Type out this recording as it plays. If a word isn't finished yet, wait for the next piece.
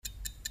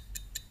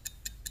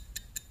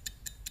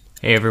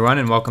Hey everyone,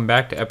 and welcome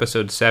back to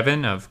episode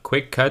 7 of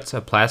Quick Cuts,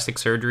 a Plastic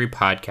Surgery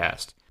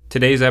podcast.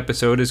 Today's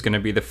episode is going to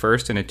be the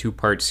first in a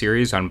two-part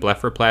series on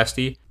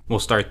blepharoplasty. We'll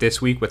start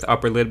this week with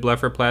upper lid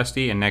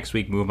blepharoplasty, and next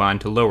week move on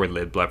to lower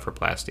lid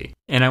blepharoplasty.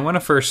 And I want to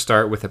first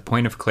start with a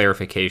point of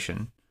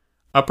clarification.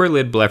 Upper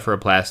lid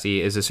blepharoplasty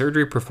is a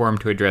surgery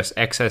performed to address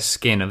excess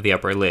skin of the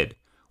upper lid,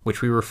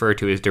 which we refer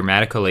to as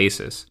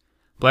dermatochalasis.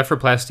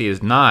 Blepharoplasty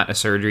is not a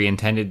surgery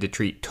intended to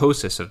treat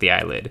ptosis of the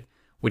eyelid,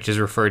 which is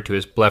referred to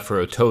as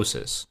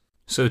blepharoptosis.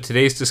 So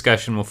today's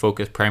discussion will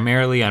focus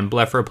primarily on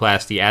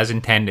blepharoplasty as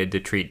intended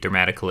to treat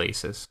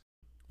dermatochalasis.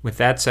 With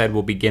that said,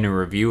 we'll begin a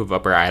review of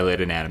upper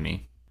eyelid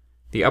anatomy.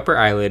 The upper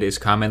eyelid is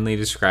commonly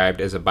described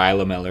as a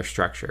bilamellar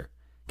structure,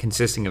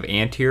 consisting of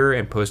anterior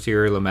and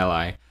posterior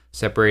lamellae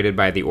separated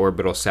by the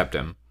orbital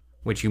septum,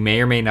 which you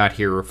may or may not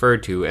hear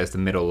referred to as the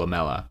middle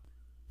lamella.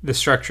 The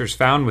structures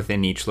found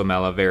within each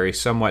lamella vary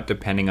somewhat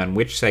depending on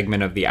which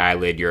segment of the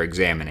eyelid you're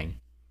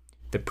examining.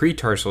 The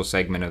pretarsal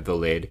segment of the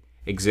lid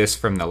exists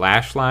from the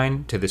lash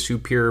line to the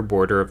superior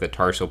border of the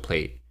tarsal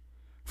plate.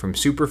 From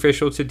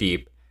superficial to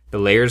deep, the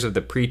layers of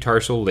the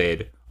pretarsal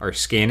lid are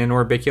skin and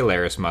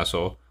orbicularis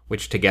muscle,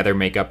 which together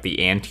make up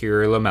the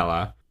anterior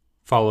lamella,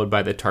 followed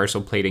by the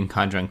tarsal plate and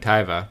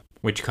conjunctiva,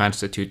 which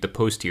constitute the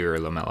posterior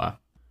lamella.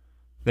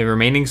 The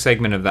remaining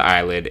segment of the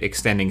eyelid,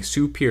 extending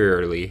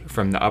superiorly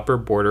from the upper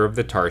border of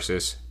the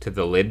tarsus to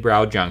the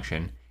lid-brow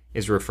junction,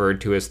 is referred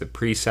to as the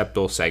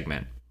preseptal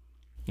segment.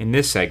 In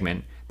this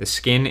segment, the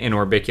skin and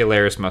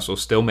orbicularis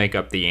muscles still make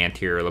up the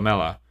anterior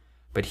lamella,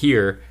 but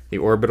here, the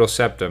orbital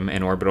septum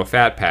and orbital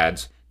fat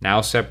pads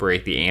now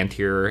separate the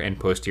anterior and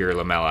posterior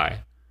lamellae.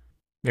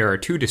 There are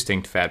two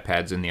distinct fat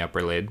pads in the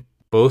upper lid,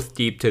 both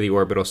deep to the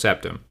orbital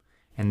septum,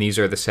 and these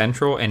are the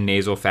central and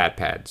nasal fat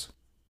pads.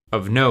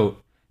 Of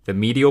note, the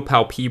medial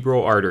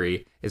palpebral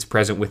artery is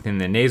present within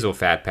the nasal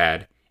fat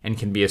pad and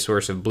can be a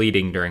source of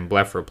bleeding during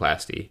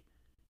blepharoplasty.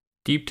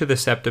 Deep to the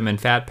septum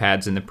and fat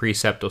pads in the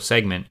preseptal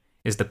segment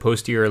is the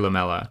posterior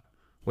lamella,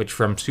 which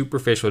from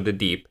superficial to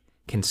deep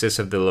consists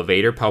of the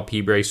levator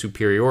palpebrae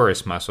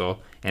superioris muscle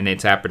and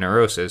its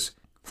aponeurosis,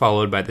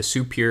 followed by the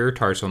superior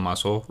tarsal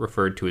muscle,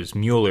 referred to as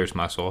Mueller's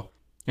muscle,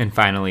 and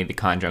finally the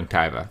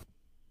conjunctiva.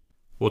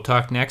 We'll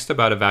talk next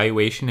about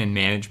evaluation and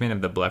management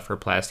of the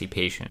blepharoplasty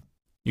patient.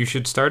 You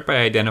should start by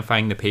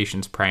identifying the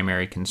patient's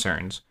primary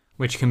concerns,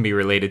 which can be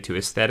related to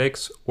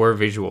aesthetics or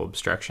visual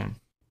obstruction.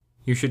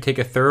 You should take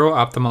a thorough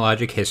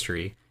ophthalmologic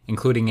history,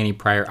 including any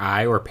prior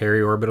eye or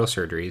periorbital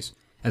surgeries,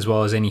 as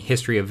well as any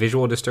history of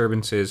visual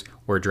disturbances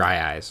or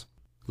dry eyes.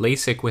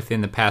 LASIK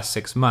within the past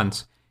 6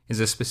 months is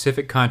a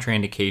specific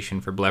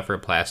contraindication for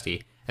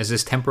blepharoplasty, as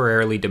this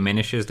temporarily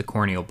diminishes the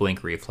corneal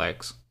blink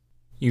reflex.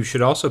 You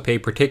should also pay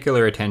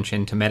particular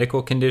attention to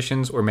medical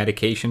conditions or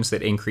medications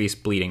that increase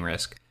bleeding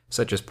risk,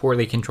 such as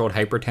poorly controlled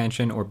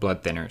hypertension or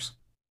blood thinners.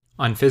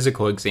 On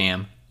physical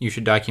exam, you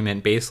should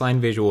document baseline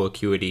visual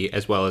acuity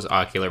as well as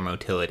ocular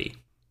motility.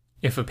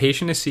 If a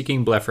patient is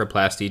seeking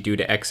blepharoplasty due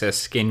to excess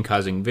skin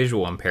causing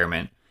visual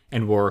impairment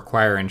and will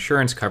require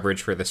insurance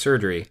coverage for the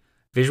surgery,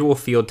 visual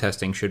field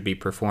testing should be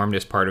performed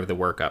as part of the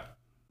workup.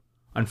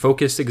 On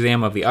focused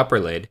exam of the upper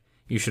lid,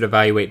 you should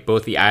evaluate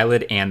both the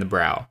eyelid and the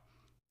brow.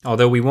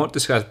 Although we won't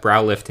discuss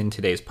brow lift in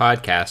today's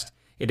podcast,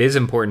 it is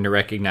important to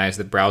recognize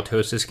that brow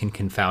ptosis can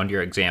confound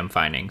your exam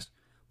findings.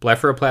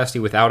 Blepharoplasty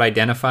without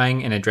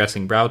identifying and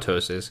addressing brow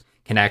ptosis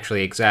can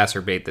actually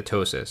exacerbate the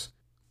ptosis.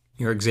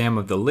 Your exam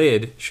of the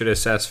lid should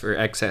assess for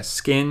excess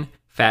skin,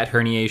 fat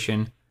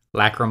herniation,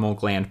 lacrimal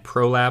gland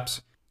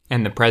prolapse,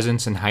 and the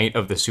presence and height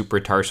of the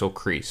supratarsal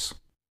crease.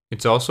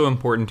 It's also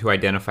important to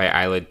identify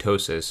eyelid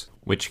ptosis,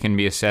 which can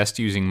be assessed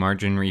using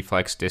margin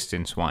reflex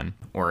distance 1,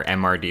 or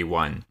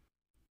MRD1.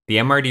 The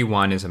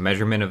MRD1 is a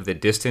measurement of the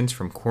distance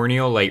from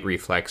corneal light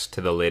reflex to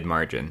the lid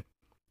margin.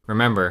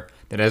 Remember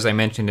that, as I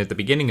mentioned at the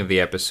beginning of the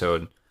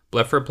episode,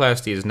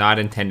 blepharoplasty is not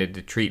intended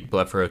to treat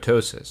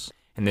blepharoptosis,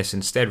 and this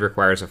instead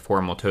requires a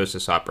formal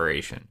ptosis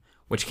operation,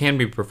 which can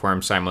be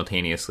performed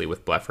simultaneously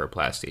with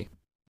blepharoplasty.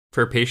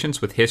 For patients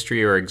with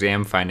history or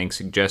exam findings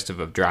suggestive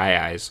of dry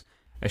eyes,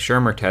 a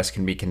Schirmer test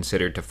can be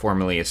considered to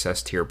formally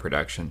assess tear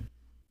production.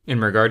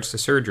 In regards to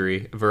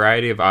surgery, a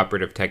variety of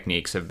operative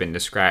techniques have been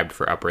described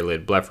for upper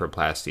lid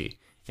blepharoplasty,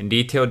 and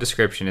detailed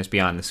description is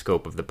beyond the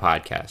scope of the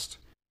podcast.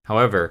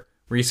 However,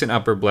 recent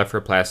upper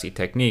blepharoplasty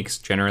techniques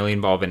generally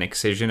involve an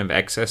excision of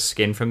excess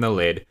skin from the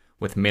lid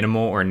with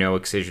minimal or no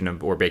excision of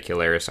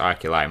orbicularis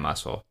oculi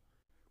muscle.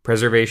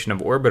 Preservation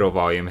of orbital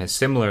volume has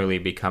similarly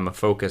become a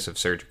focus of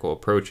surgical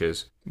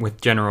approaches, with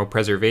general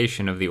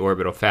preservation of the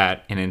orbital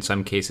fat and in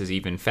some cases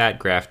even fat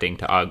grafting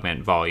to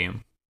augment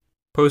volume.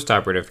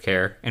 Postoperative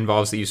care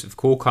involves the use of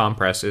cool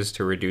compresses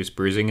to reduce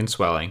bruising and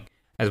swelling,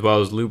 as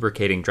well as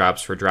lubricating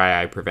drops for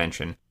dry eye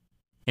prevention.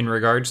 In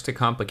regards to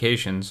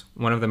complications,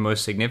 one of the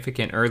most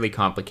significant early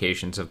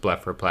complications of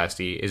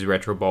blepharoplasty is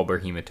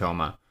retrobulbar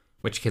hematoma,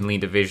 which can lead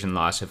to vision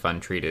loss if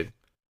untreated.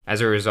 As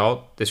a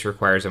result, this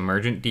requires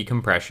emergent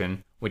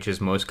decompression, which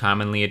is most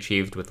commonly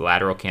achieved with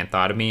lateral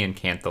canthotomy and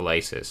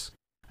cantholysis.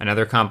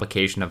 Another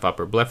complication of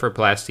upper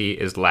blepharoplasty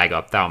is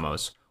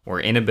lagophthalmos, or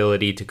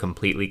inability to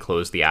completely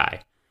close the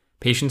eye.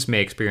 Patients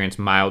may experience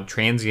mild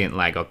transient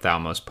lag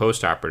ophthalmos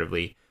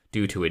postoperatively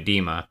due to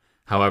edema.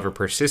 However,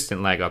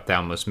 persistent lag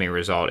ophthalmos may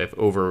result if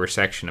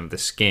over-resection of the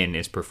skin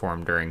is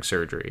performed during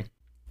surgery.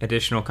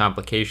 Additional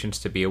complications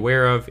to be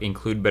aware of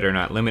include but are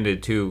not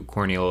limited to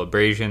corneal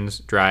abrasions,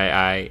 dry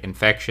eye,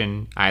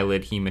 infection,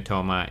 eyelid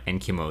hematoma, and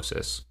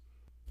chemosis.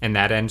 And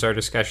that ends our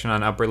discussion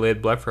on upper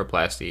lid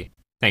blepharoplasty.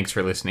 Thanks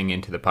for listening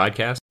into the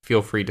podcast.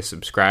 Feel free to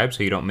subscribe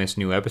so you don't miss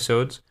new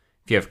episodes.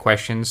 If you have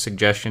questions,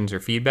 suggestions, or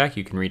feedback,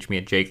 you can reach me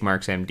at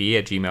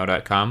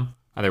jakemarksmd@gmail.com.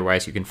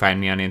 Otherwise, you can find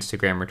me on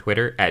Instagram or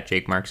Twitter at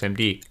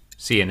jakemarksmd.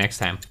 See you next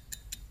time.